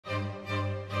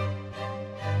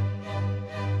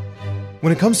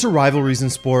When it comes to rivalries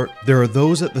in sport, there are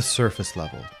those at the surface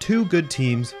level, two good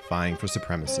teams vying for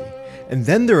supremacy. And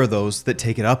then there are those that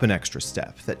take it up an extra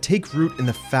step, that take root in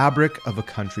the fabric of a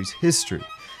country's history.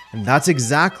 And that's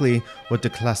exactly what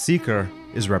the Klassieker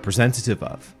is representative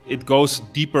of. It goes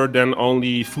deeper than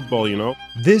only football, you know?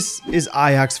 This is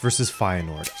Ajax versus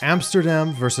Feyenoord,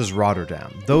 Amsterdam versus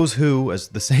Rotterdam. Those who, as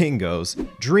the saying goes,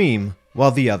 dream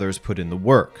while the others put in the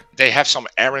work. They have some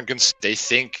arrogance. They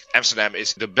think Amsterdam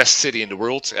is the best city in the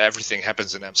world. Everything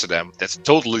happens in Amsterdam. That's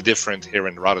totally different here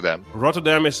in Rotterdam.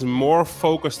 Rotterdam is more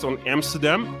focused on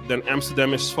Amsterdam than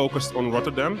Amsterdam is focused on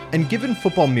Rotterdam. And given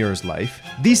football mirrors life,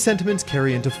 these sentiments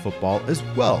carry into football as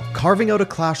well, carving out a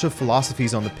clash of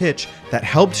philosophies on the pitch that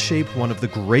helped shape one of the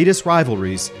greatest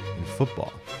rivalries in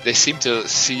football. They seem to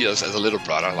see us as a little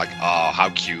brother, like, oh,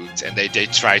 how cute. And they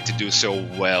try to do so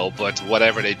well, but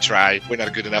whatever they try, we're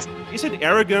not good enough. Is it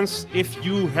arrogance if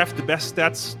you have the best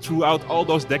stats throughout all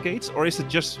those decades, or is it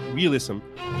just realism?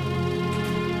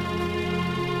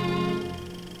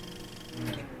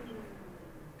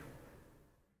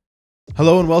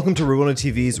 Hello and welcome to Rabona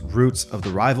TV's Roots of the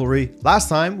Rivalry. Last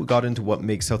time we got into what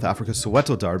makes South Africa's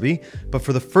Soweto derby, but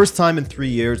for the first time in 3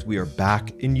 years we are back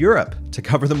in Europe to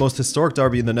cover the most historic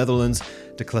derby in the Netherlands,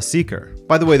 the Klassieker.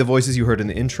 By the way, the voices you heard in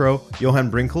the intro, Johan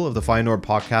Brinkel of the Feyenoord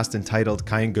podcast entitled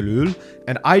Kein, Geloel,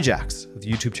 and EyeJax of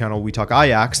the YouTube channel WeTalk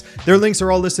Ajax. Their links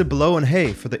are all listed below, and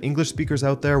hey, for the English speakers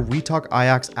out there, WeTalk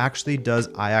Ajax actually does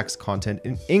Ajax content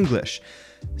in English.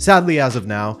 Sadly, as of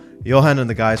now, Johan and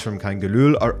the guys from Kein,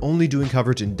 Geloel are only doing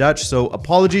coverage in Dutch, so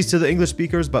apologies to the English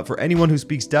speakers, but for anyone who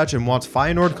speaks Dutch and wants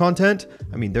Feyenoord content,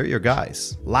 I mean, they're your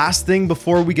guys. Last thing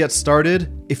before we get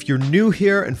started, if you're new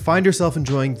here and find yourself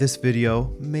enjoying this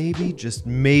video, maybe, just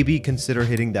maybe consider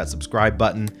hitting that subscribe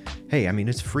button. Hey, I mean,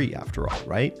 it's free after all,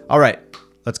 right? All right,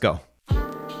 let's go.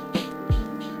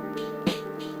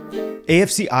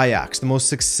 AFC Ajax, the most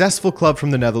successful club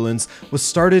from the Netherlands, was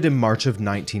started in March of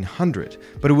 1900,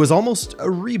 but it was almost a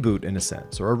reboot in a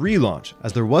sense, or a relaunch,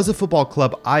 as there was a football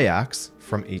club Ajax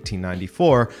from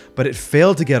 1894, but it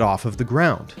failed to get off of the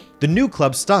ground. The new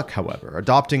club stuck, however,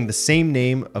 adopting the same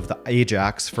name of the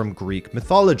Ajax from Greek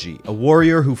mythology, a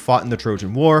warrior who fought in the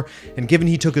Trojan War, and given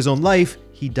he took his own life,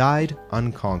 he died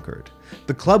unconquered.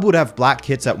 The club would have black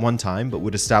kits at one time, but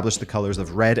would establish the colors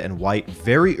of red and white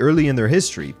very early in their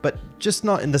history, but just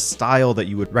not in the style that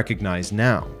you would recognize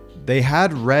now. They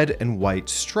had red and white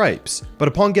stripes, but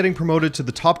upon getting promoted to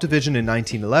the top division in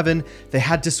 1911, they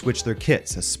had to switch their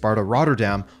kits, as Sparta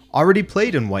Rotterdam already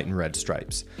played in white and red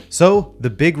stripes. So the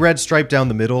big red stripe down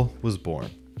the middle was born.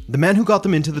 The man who got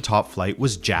them into the top flight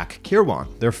was Jack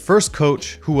Kirwan, their first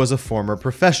coach, who was a former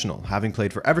professional, having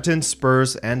played for Everton,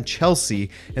 Spurs, and Chelsea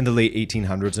in the late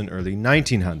 1800s and early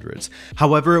 1900s.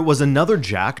 However, it was another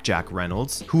Jack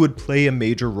Reynolds, who would play a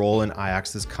major role in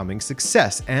Ajax's coming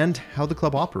success and how the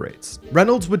club operates.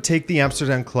 Reynolds would take the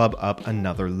Amsterdam club up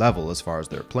another level as far as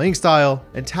their playing style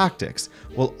and tactics,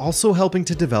 while also helping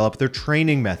to develop their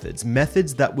training methods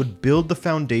that would build the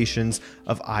foundations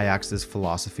of Ajax's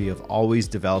philosophy of always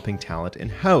developing talent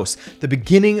in-house, the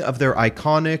beginning of their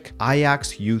iconic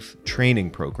Ajax Youth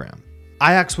Training Program.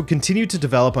 Ajax would continue to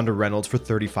develop under Reynolds for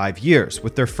 35 years,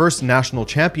 with their first national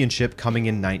championship coming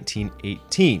in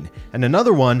 1918, and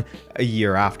another one a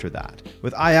year after that,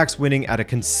 with Ajax winning at a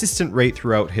consistent rate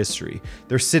throughout history.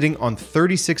 They're sitting on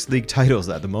 36 league titles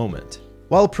at the moment.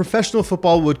 While professional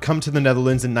football would come to the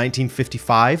Netherlands in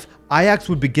 1955, Ajax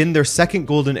would begin their second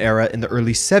golden era in the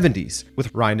early 70s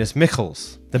with Rinus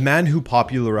Michels, the man who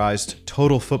popularized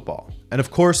total football. And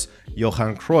of course,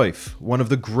 Johann Cruyff, one of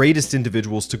the greatest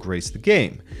individuals to grace the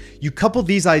game. You couple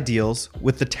these ideals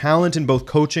with the talent in both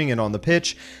coaching and on the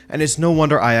pitch, and it's no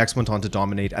wonder Ajax went on to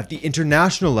dominate at the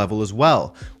international level as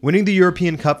well, winning the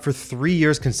European Cup for 3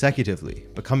 years consecutively,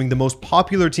 becoming the most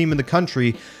popular team in the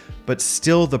country, but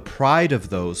still the pride of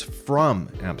those from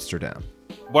Amsterdam.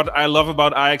 What I love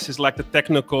about Ajax is like the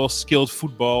technical, skilled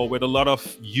football with a lot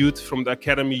of youth from the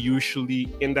academy usually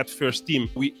in that first team.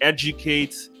 We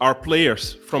educate our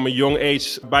players from a young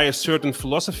age by a certain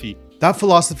philosophy. That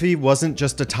philosophy wasn't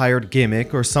just a tired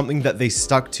gimmick or something that they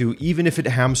stuck to even if it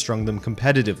hamstrung them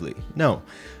competitively. No,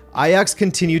 Ajax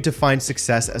continued to find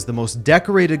success as the most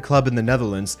decorated club in the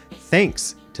Netherlands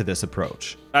thanks to this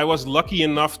approach. I was lucky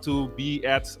enough to be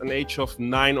at an age of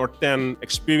 9 or 10,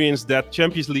 experience that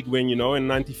Champions League win, you know, in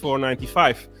 94,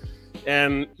 95.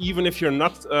 And even if you're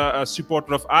not a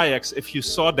supporter of Ajax, if you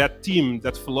saw that team,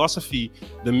 that philosophy,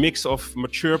 the mix of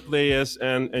mature players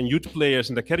and youth players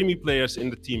and academy players in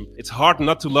the team, it's hard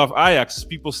not to love Ajax.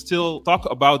 People still talk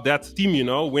about that team, you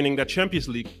know, winning that Champions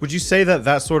League. Would you say that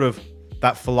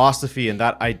that philosophy and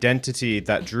that identity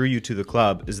that drew you to the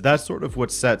club, is that sort of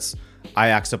what sets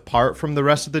Ajax apart from the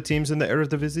rest of the teams in the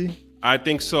Eredivisie? I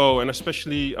think so, and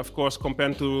especially, of course,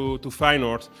 compared to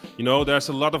Feyenoord. You know, there's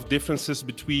a lot of differences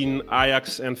between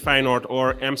Ajax and Feyenoord,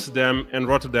 or Amsterdam and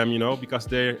Rotterdam, you know, because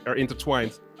they are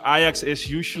intertwined. Ajax is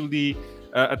usually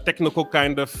a technical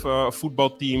kind of football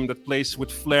team that plays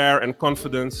with flair and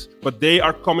confidence, but they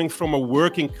are coming from a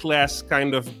working class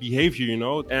kind of behavior, you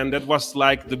know, and that was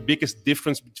like the biggest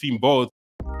difference between both.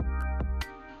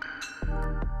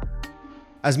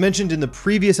 As mentioned in the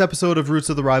previous episode of Roots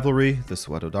of the Rivalry, the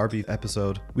Soweto Derby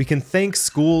episode, we can thank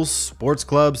schools, sports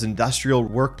clubs, industrial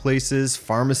workplaces,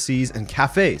 pharmacies, and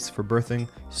cafes for birthing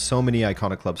so many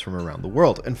iconic clubs from around the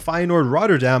world, and Feyenoord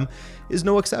Rotterdam is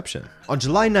no exception. On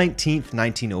July 19th,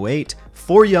 1908,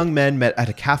 4 young men met at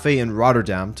a cafe in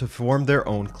Rotterdam to form their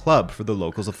own club for the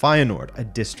locals of Feyenoord, a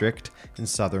district in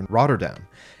southern Rotterdam.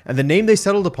 And the name they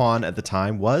settled upon at the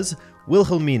time was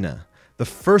Wilhelmina. The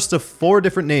first of 4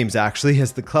 different names, actually,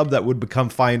 as the club that would become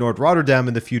Feyenoord Rotterdam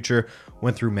in the future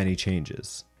went through many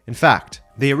changes. In fact,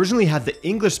 they originally had the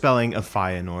English spelling of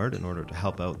Feyenoord in order to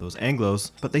help out those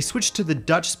Anglos, but they switched to the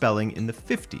Dutch spelling in the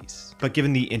 50s. But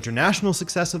given the international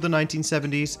success of the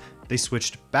 1970s, they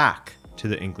switched back to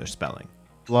the English spelling.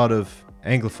 A lot of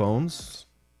Anglophones,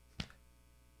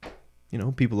 you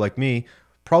know, people like me,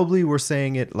 probably were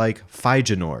saying it like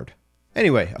Feyenoord.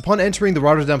 Anyway, upon entering the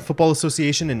Rotterdam Football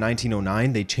Association in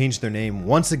 1909, they changed their name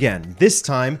once again, this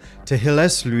time to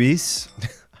Hilles Louis,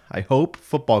 I hope,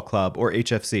 Football Club, or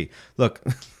HFC. Look,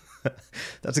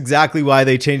 that's exactly why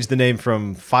they changed the name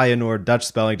from Feyenoord Dutch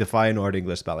spelling to Feyenoord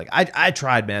English spelling. I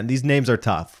tried, man. These names are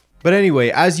tough. But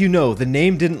anyway, as you know, the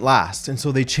name didn't last, and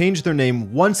so they changed their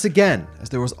name once again, as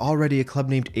there was already a club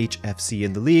named HFC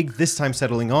in the league, this time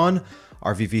settling on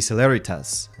RVV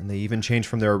Celeritas, and they even changed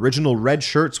from their original red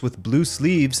shirts with blue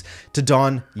sleeves to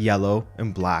don yellow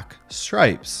and black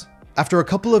stripes. After a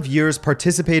couple of years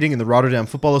participating in the Rotterdam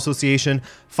Football Association,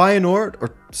 RVV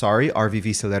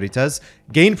Celeritas,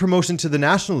 gained promotion to the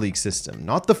National League system,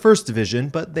 not the first division,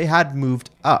 but they had moved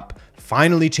up,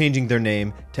 finally changing their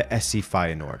name to SC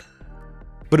Feyenoord.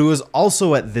 But it was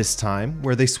also at this time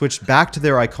where they switched back to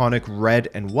their iconic red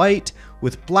and white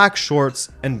with black shorts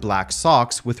and black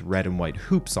socks with red and white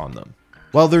hoops on them.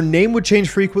 While their name would change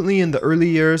frequently in the early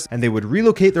years and they would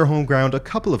relocate their home ground a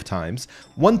couple of times,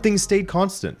 one thing stayed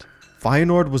constant.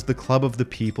 Feyenoord was the club of the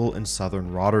people in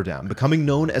southern Rotterdam, becoming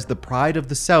known as the pride of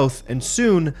the south and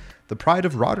soon the pride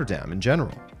of Rotterdam in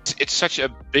general. It's such a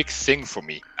big thing for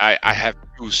me. I have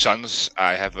 2 sons,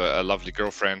 I have a lovely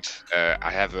girlfriend,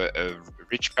 I have a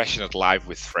rich, passionate life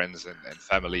with friends and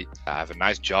family. I have a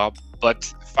nice job,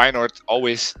 but Feyenoord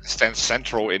always stands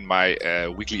central in my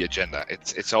weekly agenda.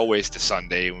 It's always the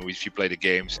Sunday when we play the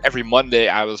games. Every Monday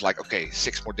I was like, okay,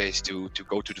 6 more days to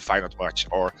go to the Feyenoord match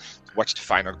or watch the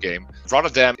Feyenoord game.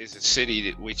 Rotterdam is a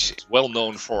city which is well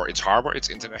known for its harbor, its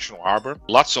international harbor.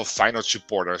 Lots of Feyenoord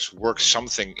supporters work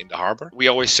something in the harbor. We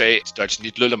always say it's Dutch,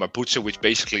 niet lullen maar poetsen, which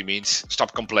basically means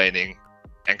stop complaining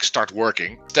and start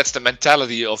working. That's the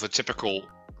mentality of a typical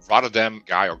Rotterdam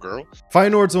guy or girl.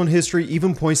 Feyenoord's own history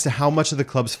even points to how much of the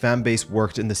club's fan base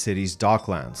worked in the city's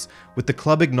docklands, with the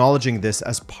club acknowledging this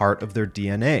as part of their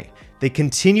DNA. They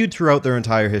continued throughout their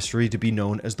entire history to be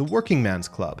known as the working man's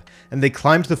club, and they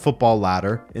climbed the football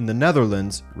ladder in the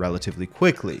Netherlands relatively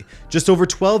quickly. Just over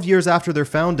 12 years after their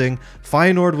founding,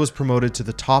 Feyenoord was promoted to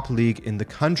the top league in the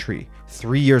country.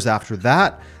 3 years after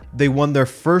that, they won their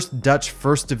first Dutch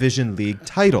First Division League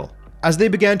title. As they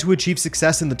began to achieve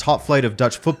success in the top flight of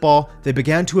Dutch football, they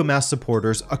began to amass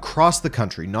supporters across the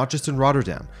country, not just in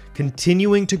Rotterdam,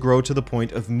 continuing to grow to the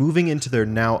point of moving into their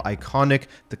now iconic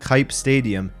the Kuip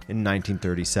Stadium in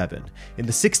 1937. In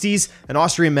the 60s, an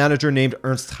Austrian manager named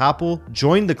Ernst Happel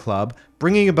joined the club,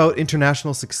 bringing about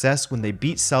international success when they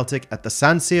beat Celtic at the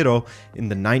San Siro in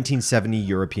the 1970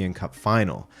 European Cup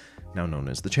final, now known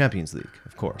as the Champions League,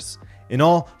 of course. In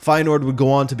all, Feyenoord would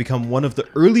go on to become one of the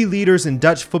early leaders in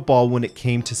Dutch football when it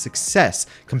came to success,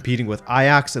 competing with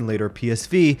Ajax and later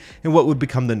PSV in what would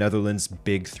become the Netherlands'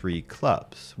 Big 3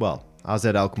 clubs. Well, AZ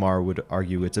Alkmaar would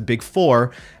argue it's a Big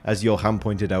 4, as Johan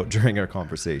pointed out during our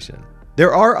conversation.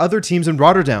 There are other teams in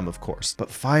Rotterdam, of course, but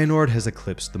Feyenoord has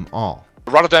eclipsed them all.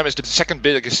 Rotterdam is the second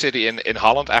biggest city in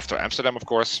Holland after Amsterdam, of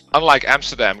course. Unlike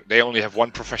Amsterdam, they only have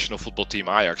 1 professional football team,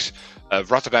 Ajax.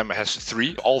 Rotterdam has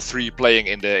 3, all 3 playing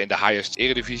in the highest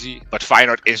Eredivisie. But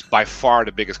Feyenoord is by far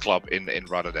the biggest club in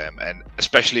Rotterdam, and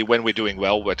especially when we're doing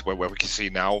well, where we can see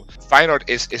now, Feyenoord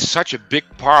is such a big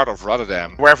part of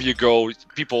Rotterdam. Wherever you go,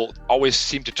 people always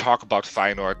seem to talk about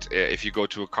Feyenoord. If you go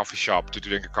to a coffee shop to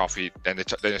drink a coffee, then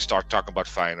they start talking about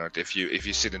Feyenoord. If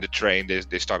you sit in the train,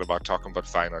 they start about talking about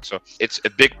Feyenoord. So it's a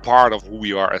big part of who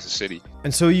we are as a city.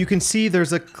 And so you can see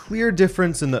there's a clear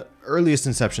difference in the earliest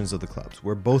inceptions of the clubs,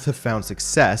 where both have found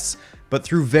success, but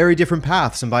through very different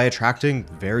paths and by attracting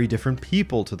very different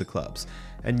people to the clubs.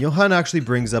 And Johan actually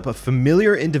brings up a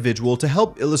familiar individual to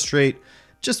help illustrate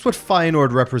just what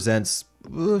Feyenoord represents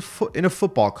in a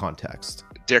football context.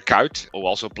 Berghuis, who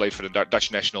also played for the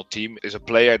Dutch national team, is a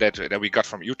player that we got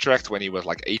from Utrecht when he was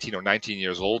like 18 or 19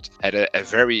 years old. Had a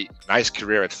very nice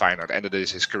career at Feyenoord. Ended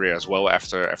his career as well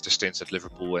after stints at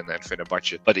Liverpool and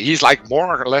Fenerbahce. But he's like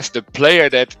more or less the player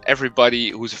that everybody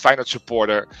who's a Feyenoord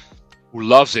supporter who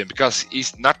loves him, because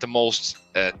he's not the most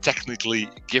technically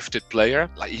gifted player.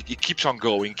 Like he keeps on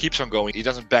going, he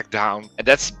doesn't back down. And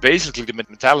that's basically the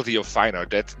mentality of Feyenoord,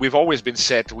 that we've always been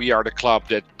said we are the club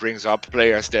that brings up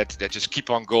players that just keep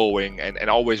on going and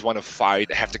always want to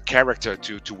fight, have the character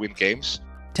to win games.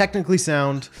 Technically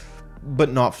sound,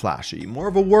 but not flashy. More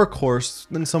of a workhorse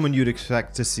than someone you'd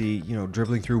expect to see, you know,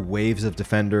 dribbling through waves of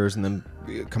defenders and then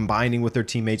combining with their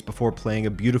teammates before playing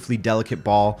a beautifully delicate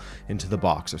ball into the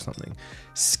box or something.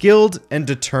 Skilled and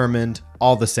determined,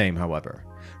 all the same, however.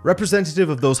 Representative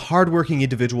of those hardworking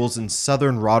individuals in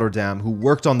southern Rotterdam who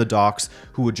worked on the docks,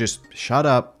 who would just shut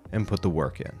up and put the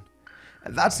work in.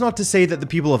 And that's not to say that the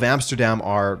people of Amsterdam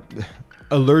are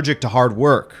allergic to hard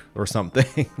work or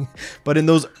something. But in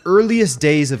those earliest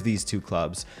days of these two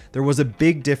clubs, there was a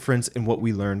big difference in what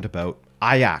we learned about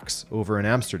Ajax over in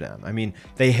Amsterdam. I mean,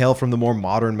 they hail from the more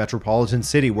modern metropolitan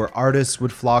city where artists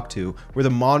would flock to, where the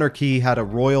monarchy had a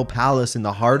royal palace in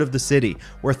the heart of the city,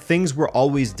 where things were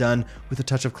always done with a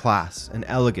touch of class and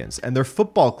elegance, and their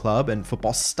football club and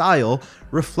football style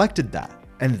reflected that,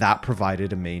 and that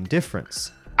provided a main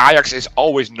difference. Ajax is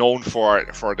always known for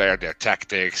their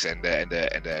tactics and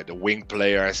the wing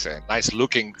players and nice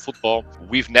looking football.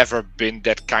 We've never been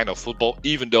that kind of football,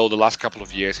 even though the last couple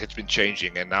of years it's been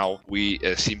changing, and now we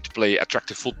seem to play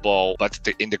attractive football. But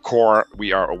in the core,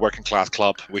 we are a working class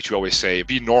club, which we always say,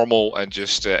 be normal and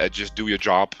just do your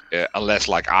job. Unless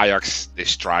like Ajax, they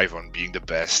strive on being the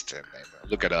best and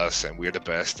look at us and we're the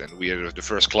best and we're the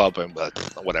first club, and but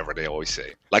whatever they always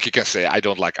say. Like you can say, I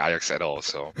don't like Ajax at all,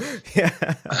 so. Yeah.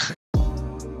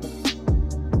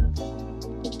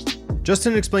 Just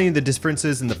in explaining the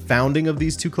differences in the founding of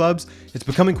these two clubs, it's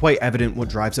becoming quite evident what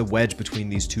drives a wedge between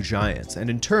these two giants, and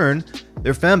in turn,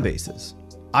 their fan bases.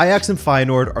 Ajax and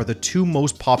Feyenoord are the two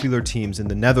most popular teams in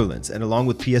the Netherlands, and along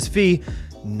with PSV,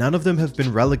 none of them have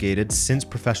been relegated since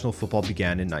professional football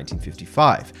began in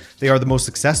 1955. They are the most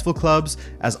successful clubs,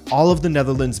 as all of the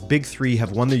Netherlands' big three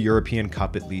have won the European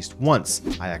Cup at least once.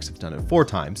 Ajax have done it 4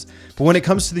 times. But when it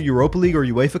comes to the Europa League or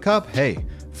UEFA Cup, hey,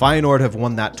 Feyenoord have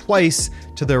won that twice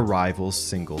to their rivals'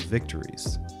 single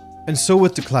victories. And so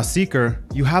with the Klassieker,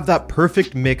 you have that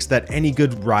perfect mix that any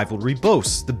good rivalry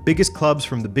boasts. The biggest clubs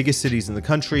from the biggest cities in the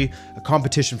country, a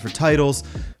competition for titles,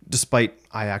 despite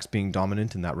Ajax being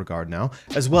dominant in that regard now,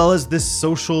 as well as this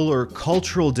social or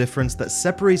cultural difference that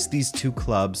separates these two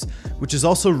clubs, which is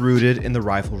also rooted in the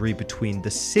rivalry between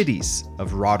the cities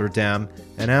of Rotterdam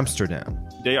and Amsterdam.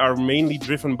 They are mainly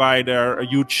driven by their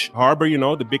huge harbor, you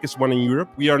know, the biggest one in Europe.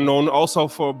 We are known also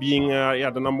for being the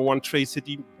 #1 trade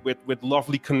city with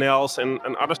lovely canals and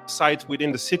other sites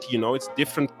within the city, you know. It's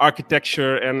different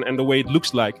architecture and the way it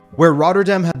looks like. Where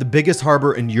Rotterdam had the biggest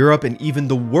harbor in Europe and even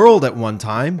the world at one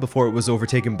time, before it was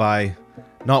overtaken by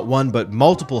not one but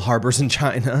multiple harbors in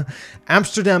China,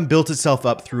 Amsterdam built itself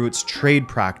up through its trade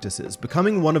practices,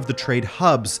 becoming one of the trade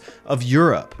hubs of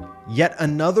Europe. Yet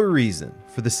another reason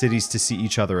for the cities to see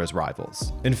each other as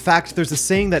rivals. In fact, there's a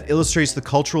saying that illustrates the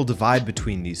cultural divide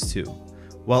between these two.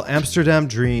 While Amsterdam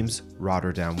dreams,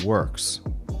 Rotterdam works.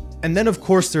 And then of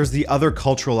course there's the other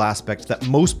cultural aspect that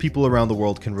most people around the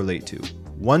world can relate to.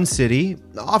 One city,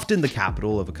 often the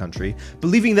capital of a country,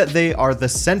 believing that they are the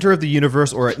center of the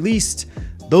universe, or at least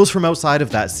those from outside of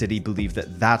that city believe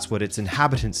that that's what its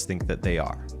inhabitants think that they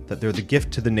are. That they're the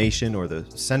gift to the nation or the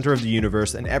center of the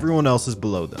universe and everyone else is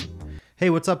below them. Hey,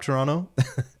 what's up, Toronto?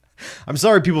 I'm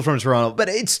sorry, people from Toronto, but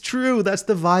it's true. That's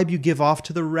the vibe you give off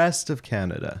to the rest of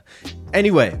Canada.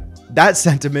 Anyway, that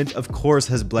sentiment, of course,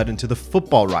 has bled into the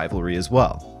football rivalry as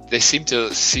well. They seem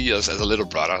to see us as a little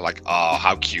brother, like, oh,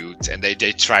 how cute. And they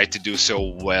try to do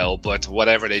so well, but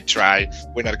whatever they try,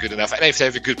 we're not good enough. And if they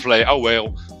have a good play, oh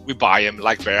well, we buy him,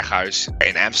 like Berghuis.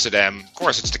 In Amsterdam, of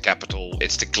course, it's the capital.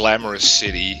 It's the glamorous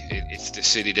city. It's the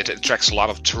city that attracts a lot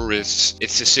of tourists.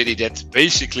 It's a city that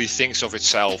basically thinks of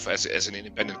itself as an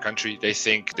independent country. They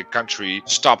think the country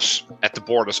stops at the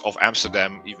borders of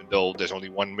Amsterdam, even though there's only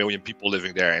 1 million people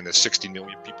living there and there's 60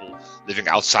 million people living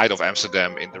outside of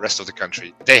Amsterdam in the rest of the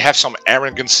country. They have some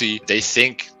arrogancy. They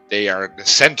think they are the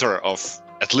center of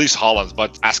at least Holland,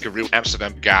 but ask a real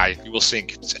Amsterdam guy, you will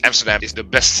think Amsterdam is the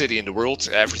best city in the world.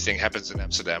 Everything happens in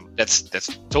Amsterdam. That's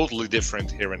totally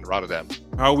different here in Rotterdam.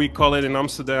 How we call it in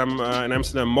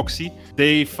Amsterdam moxie.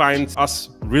 They find us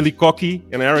really cocky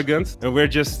and arrogant, and we're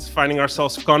just finding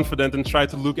ourselves confident and try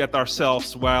to look at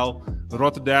ourselves, while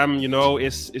Rotterdam, you know,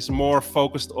 is more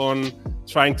focused on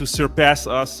trying to surpass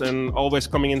us and always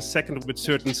coming in second with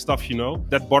certain stuff, you know.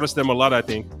 That bothers them a lot, I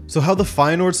think. So how the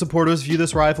Feyenoord supporters view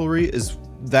this rivalry is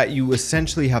that you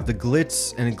essentially have the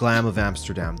glitz and glam of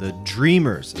Amsterdam, the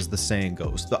dreamers, as the saying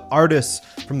goes, the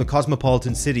artists from the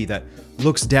cosmopolitan city that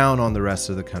looks down on the rest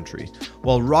of the country,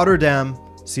 while Rotterdam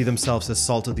see themselves as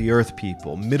salt of the earth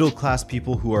people, middle-class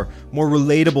people who are more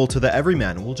relatable to the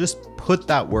everyman and will just put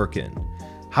that work in.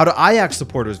 How do Ajax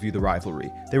supporters view the rivalry?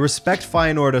 They respect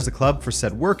Feyenoord as a club for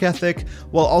said work ethic,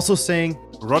 while also saying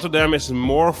Rotterdam is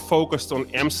more focused on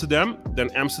Amsterdam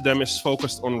than Amsterdam is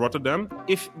focused on Rotterdam.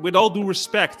 If, with all due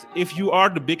respect, if you are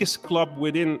the biggest club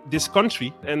within this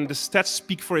country, and the stats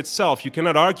speak for itself, you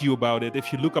cannot argue about it.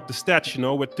 If you look up the stats, you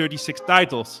know, with 36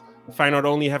 titles, Feyenoord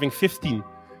only having 15.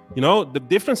 You know, the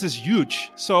difference is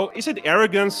huge. So is it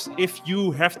arrogance if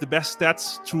you have the best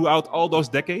stats throughout all those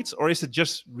decades, or is it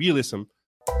just realism?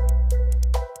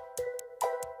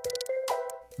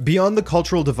 Beyond the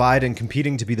cultural divide and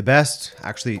competing to be the best,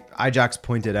 actually, EyeJax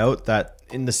pointed out that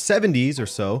in the 70s or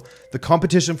so, the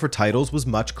competition for titles was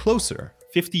much closer.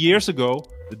 50 years ago,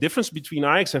 the difference between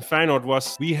Ajax and Feyenoord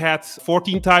was we had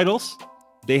 14 titles,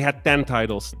 they had 10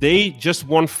 titles. They just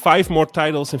won 5 more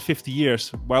titles in 50 years,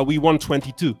 while we won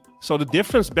 22. So the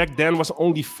difference back then was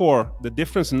only 4. The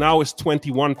difference now is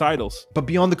 21 titles. But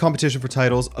beyond the competition for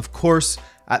titles, of course,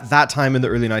 at that time in the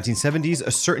early 1970s, a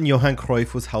certain Johann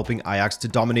Cruyff was helping Ajax to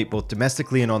dominate both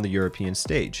domestically and on the European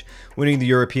stage, winning the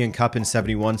European Cup in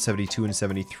 71, 72, and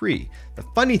 73. The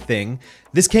funny thing,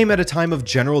 this came at a time of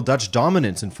general Dutch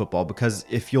dominance in football, because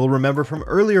if you'll remember from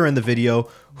earlier in the video,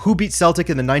 who beat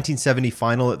Celtic in the 1970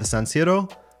 final at the San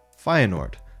Siro?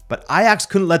 Feyenoord. But Ajax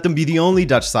couldn't let them be the only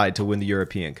Dutch side to win the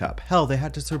European Cup. Hell, they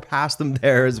had to surpass them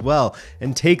there as well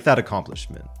and take that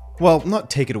accomplishment. Well, not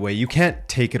take it away. You can't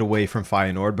take it away from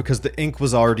Feyenoord because the ink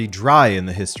was already dry in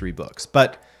the history books,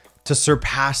 but to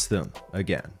surpass them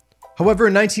again. However,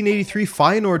 in 1983,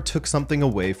 Feyenoord took something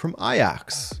away from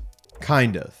Ajax.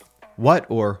 Kind of. What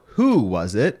or who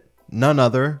was it? None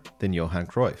other than Johann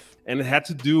Cruyff. And it had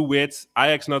to do with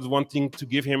Ajax not wanting to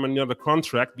give him another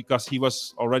contract because he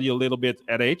was already a little bit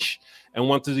at age and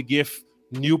wanted to give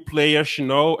new players, you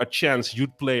know, a chance,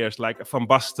 youth players like Van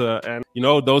Basten and, you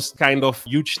know, those kind of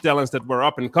huge talents that were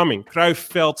up and coming. Cruyff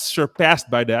felt surpassed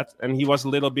by that, and he had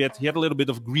a little bit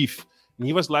of grief. And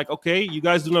he was like, okay, you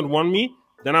guys do not want me,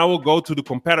 then I will go to the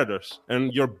competitors.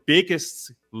 And your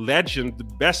biggest legend, the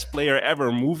best player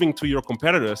ever, moving to your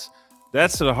competitors,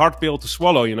 that's a hard pill to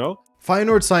swallow, you know?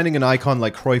 Feyenoord signing an icon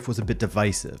like Cruyff was a bit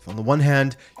divisive. On the one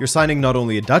hand, you're signing not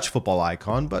only a Dutch football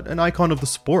icon, but an icon of the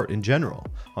sport in general.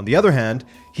 On the other hand,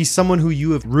 he's someone who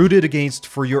you have rooted against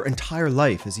for your entire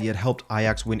life, as he had helped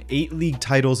Ajax win 8 league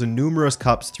titles and numerous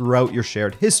cups throughout your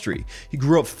shared history. He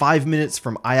grew up 5 minutes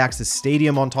from Ajax's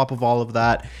stadium on top of all of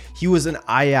that. He was an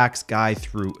Ajax guy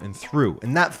through and through,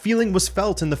 and that feeling was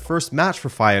felt in the first match for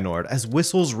Feyenoord, as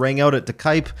whistles rang out at De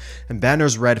Kuip and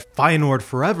banners read "Feyenoord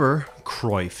forever,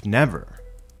 Cruyff never."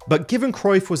 But given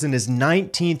Cruyff was in his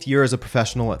 19th year as a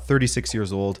professional at 36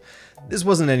 years old, this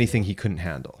wasn't anything he couldn't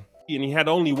handle. And he had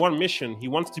only one mission. He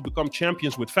wanted to become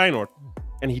champions with Feyenoord.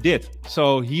 And he did.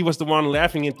 So he was the one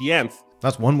laughing at the end.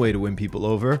 That's one way to win people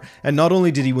over. And not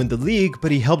only did he win the league,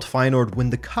 but he helped Feyenoord win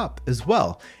the cup as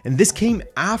well. And this came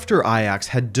after Ajax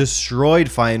had destroyed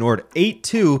Feyenoord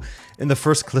 8-2 in the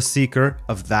first Klassieker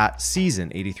of that season,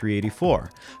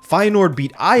 83-84. Feyenoord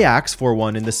beat Ajax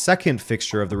 4-1 in the second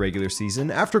fixture of the regular season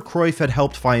after Cruyff had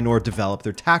helped Feyenoord develop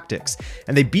their tactics.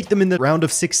 And they beat them in the round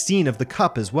of 16 of the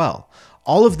cup as well.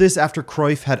 All of this after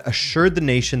Cruyff had assured the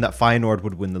nation that Feyenoord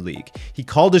would win the league. He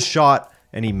called his shot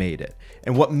and he made it.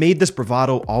 And what made this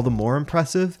bravado all the more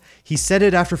impressive? He said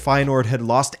it after Feyenoord had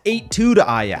lost 8-2 to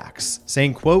Ajax,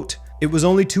 saying, quote, "It was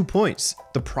only 2 points.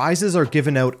 The prizes are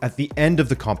given out at the end of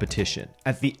the competition,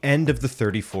 at the end of the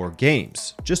 34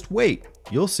 games. Just wait,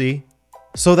 you'll see."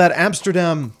 So that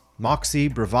Amsterdam moxie,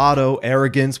 bravado,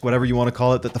 arrogance, whatever you want to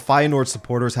call it, that the Feyenoord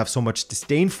supporters have so much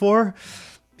disdain for,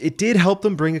 it did help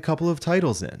them bring a couple of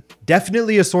titles in.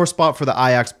 Definitely a sore spot for the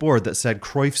Ajax board that said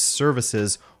Cruyff's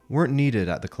services weren't needed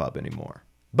at the club anymore.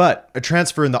 But a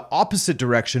transfer in the opposite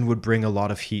direction would bring a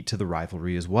lot of heat to the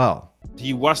rivalry as well.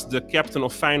 He was the captain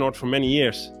of Feyenoord for many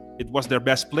years. It was their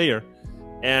best player.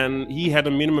 And he had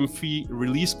a minimum fee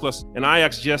release clause. And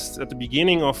Ajax just at the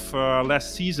beginning of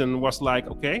last season was like,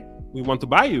 okay, we want to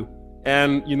buy you.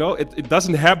 And, you know, it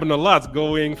doesn't happen a lot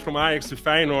going from Ajax to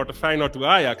Feyenoord or Feyenoord to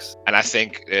Ajax. And I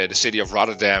think the city of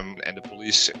Rotterdam and the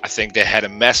police, I think they had a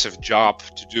massive job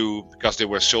to do because they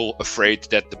were so afraid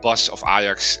that the bus of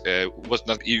Ajax was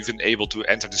not even able to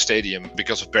enter the stadium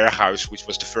because of Berghuis, which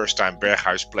was the first time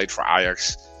Berghuis played for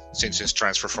Ajax since his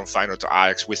transfer from Feyenoord to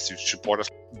Ajax with the supporters.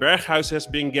 Berghuis has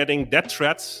been getting death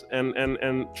threats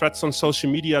and threats on social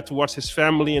media towards his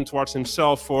family and towards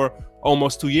himself for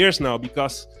almost 2 years now,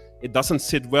 because it doesn't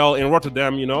sit well in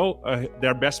Rotterdam, you know,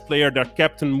 their best player, their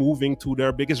captain, moving to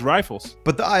their biggest rivals.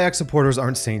 But the Ajax supporters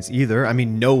aren't saints either. I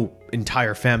mean, no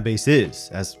entire fan base is.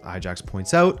 As EyeJax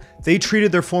points out, they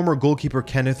treated their former goalkeeper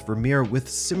Kenneth Vermeer with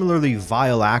similarly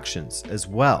vile actions as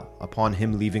well upon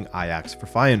him leaving Ajax for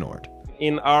Feyenoord.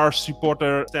 In our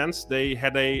supporter stands, they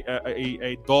had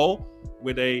a doll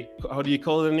with a, how do you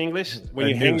call it in English? When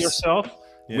you hang yourself,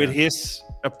 with his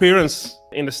appearance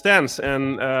in the stands.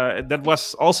 And that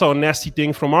was also a nasty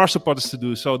thing from our supporters to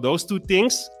do. So those two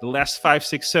things, the last 5,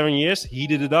 6, 7 years,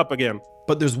 heated it up again.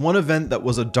 But there's one event that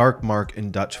was a dark mark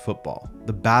in Dutch football,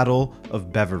 the Battle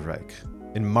of Beverwijk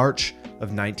in March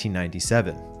of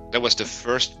 1997. That was the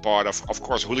first part of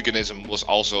course, hooliganism was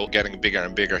also getting bigger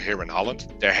and bigger here in Holland.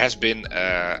 There has been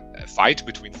a fight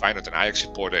between Feyenoord and Ajax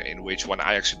supporter in which one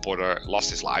Ajax supporter lost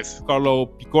his life. Carlo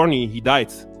Picorni, he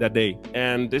died that day.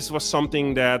 And this was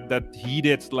something that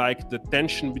heated like the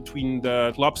tension between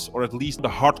the clubs, or at least the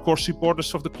hardcore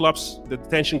supporters of the clubs. The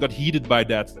tension got heated by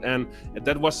that. And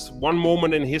that was one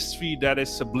moment in history that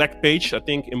is a black page, I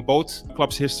think, in both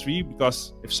clubs' history,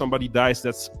 because if somebody dies,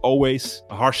 that's always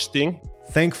a harsh thing.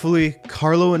 Thankfully,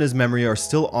 Carlo and his memory are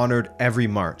still honored every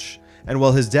March. And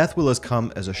while his death will have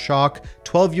come as a shock,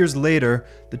 12 years later,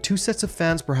 the two sets of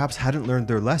fans perhaps hadn't learned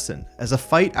their lesson, as a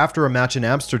fight after a match in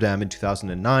Amsterdam in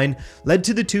 2009 led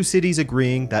to the two cities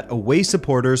agreeing that away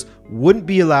supporters wouldn't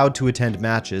be allowed to attend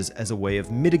matches as a way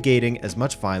of mitigating as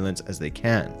much violence as they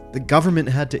can. The government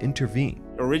had to intervene.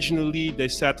 Originally, they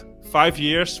said 5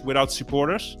 years without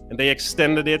supporters, and they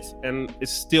extended it, and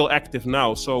it's still active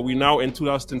now. So we're now in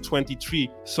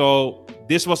 2023. So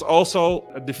this was also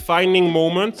a defining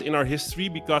moment in our history,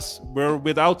 because we're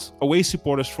without away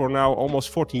supporters for now almost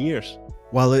 14 years.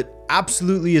 While it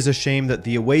absolutely is a shame that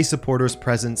the away supporters'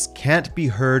 presence can't be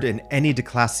heard in any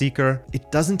Klassieker,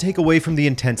 it doesn't take away from the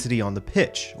intensity on the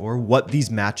pitch, or what these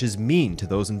matches mean to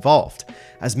those involved.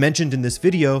 As mentioned in this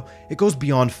video, it goes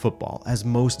beyond football, as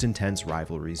most intense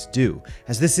rivalries do,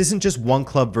 as this isn't just one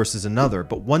club versus another,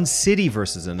 but one city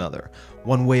versus another,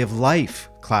 one way of life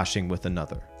clashing with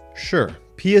another. Sure,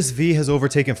 PSV has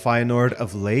overtaken Feyenoord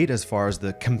of late as far as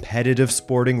the competitive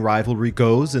sporting rivalry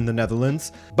goes in the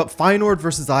Netherlands, but Feyenoord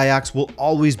versus Ajax will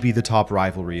always be the top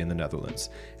rivalry in the Netherlands,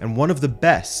 and one of the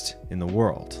best in the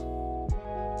world.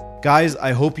 Guys,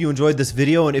 I hope you enjoyed this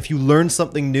video, and if you learned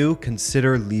something new,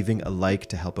 consider leaving a like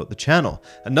to help out the channel.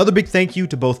 Another big thank you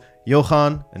to both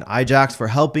Johann and EyeJax for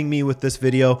helping me with this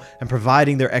video and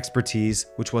providing their expertise,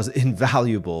 which was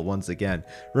invaluable once again.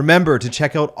 Remember to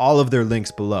check out all of their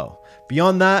links below.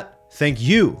 Beyond that, thank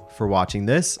you for watching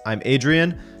this. I'm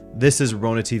Adrian, this is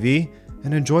Rabona TV,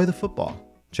 and enjoy the football.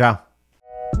 Ciao.